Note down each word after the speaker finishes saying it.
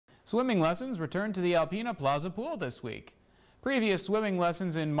Swimming lessons returned to the Alpena Plaza Pool this week. Previous swimming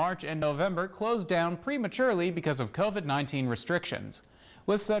lessons in March and November closed down prematurely because of COVID-19 restrictions.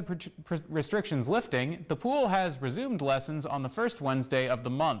 With said restrictions lifting, the pool has resumed lessons on the first Wednesday of the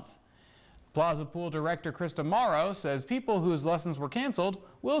month. Plaza Pool Director Krista Morrow says people whose lessons were canceled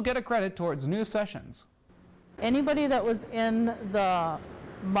will get a credit towards new sessions. Anybody that was in the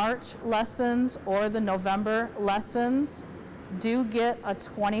March lessons or the November lessons do get a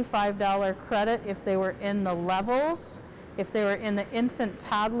 $25 credit if they were in the levels. If they were in the infant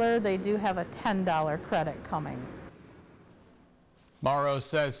toddler, they do have a $10 credit coming. Morrow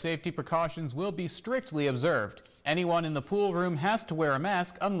says safety precautions will be strictly observed. Anyone in the pool room has to wear a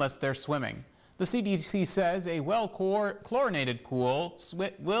mask unless they're swimming. The CDC says a well-chlorinated pool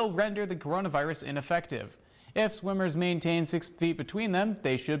will render the coronavirus ineffective. If swimmers maintain 6 feet between them,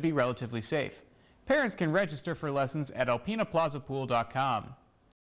 they should be relatively safe. Parents can register for lessons at alpenaplazapool.com.